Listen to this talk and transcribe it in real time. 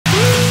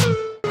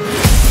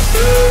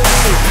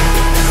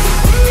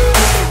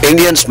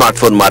Indian smart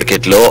phone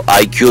market లో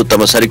iQOO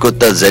తమ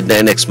సరికొత్త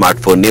Z9X స్మార్ట్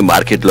ఫోన్ ని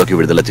మార్కెట్ లోకి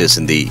విడుదల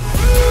చేసింది.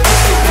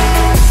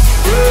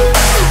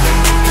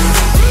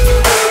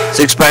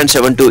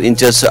 6.72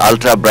 ఇంచెస్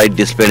అల్ట్రా బ్రైట్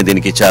డిస్ప్లే ని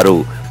దీనికి ఇచ్చారు.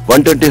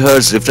 120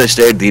 Hz రిఫ్రెష్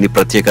రేట్ దీని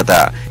ప్రత్యేకత.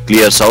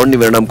 క్లియర్ సౌండ్ ని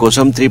వినడం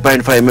కోసం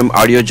 3.5 mm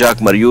ఆడియో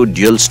జాక్ మరియు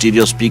డ్యూయల్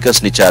స్టీరియో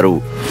స్పీకర్స్ నిచ్చారు.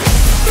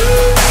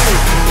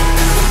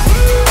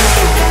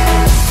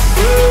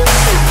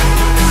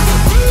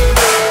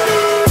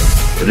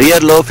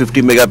 రియర్ లో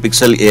 50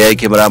 మెగాపిక్సెల్ AI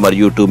కెమెరా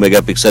మరియు 2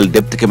 మెగాపిక్సెల్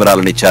డెప్త్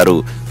కెమెరాలను ఇచ్చారు.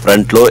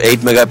 ఫ్రంట్ లో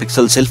 8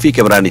 మెగాపిక్సెల్ సెల్ఫీ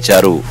కెమెరాని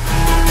ఇచ్చారు.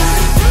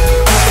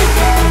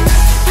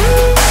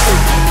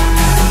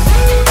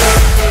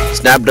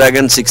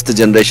 స్నాప్డ్రాగన్ 6th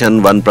జనరేషన్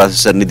 1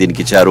 ప్రాసెసర్ ని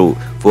దీనికి ఇచ్చారు.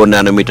 4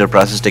 నానోమీటర్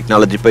ప్రాసెస్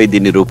టెక్నాలజీపై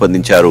దీన్ని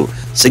రూపొందించారు.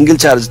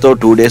 సింగిల్ ఛార్జ్ తో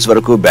 2 days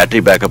వరకు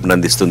బ్యాటరీ బ్యాకప్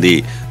అందిస్తుంది.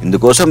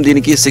 ఇందుకోసం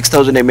దీనికి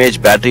 6000 mAh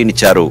బ్యాటరీని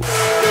ఇచ్చారు.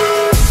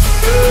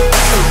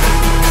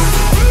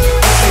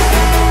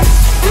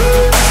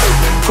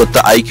 కొత్త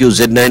iQOO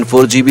Z9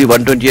 4GB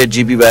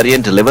 128GB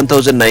variant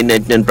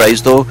 11,999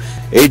 price తో,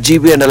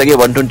 8GB అండ్ అలాగే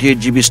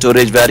 128GB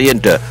స్టోరేజ్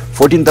వేరియంట్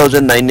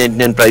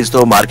 14,999 ప్రైస్ తో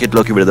మార్కెట్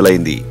లోకి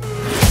విడుదలైంది.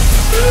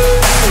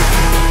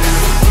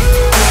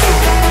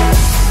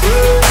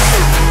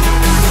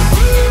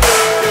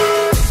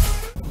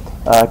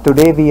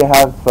 Today we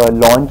have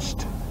launched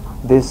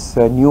this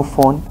new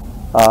phone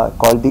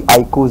called the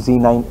iQOO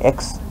Z9X.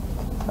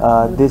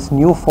 This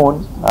new phone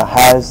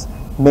has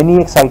many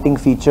exciting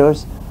features,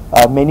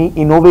 many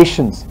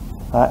innovations,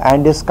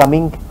 and is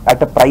coming at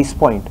a price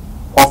point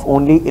of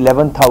only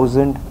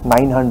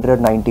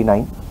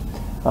 11,999.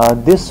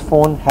 This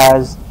phone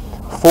has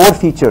 4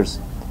 features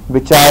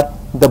which are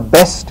the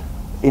best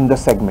in the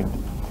segment.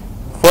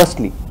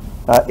 Firstly,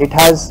 it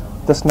has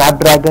the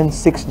Snapdragon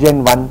 6 Gen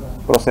 1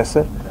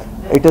 processor.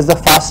 It is the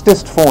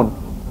fastest phone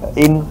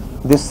in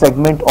this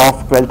segment of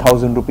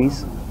 12,000 rupees.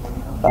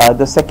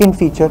 The second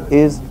feature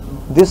is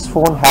this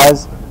phone has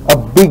a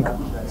big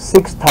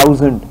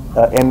 6,000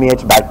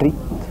 mAh battery.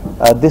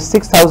 This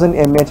 6,000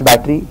 mAh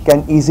battery can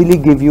easily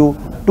give you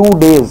 2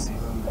 days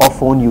of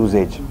phone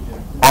usage.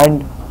 And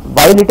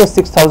while it is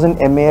 6,000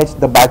 mAh,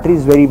 the battery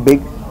is very big,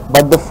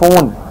 but the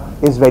phone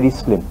is very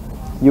slim.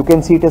 You can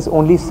see it is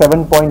only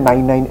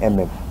 7.99 mm.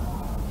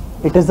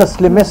 It is the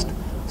slimmest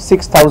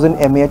 6,000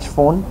 mAh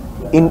phone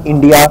in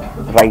India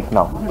right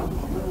now.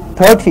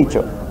 Third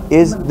feature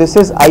is this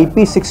is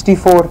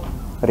IP64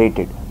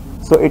 rated.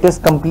 So it is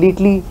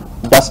completely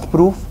dust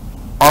proof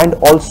and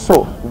also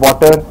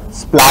water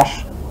splash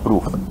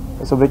proof.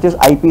 So which is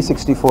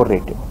IP64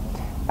 rated.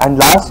 And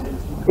last,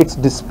 its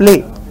display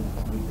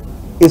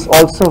is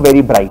also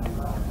very bright.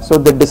 So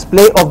the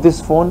display of this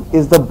phone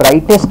is the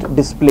brightest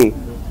display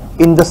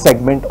in the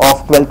segment of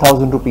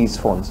 12,000 rupees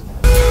phones.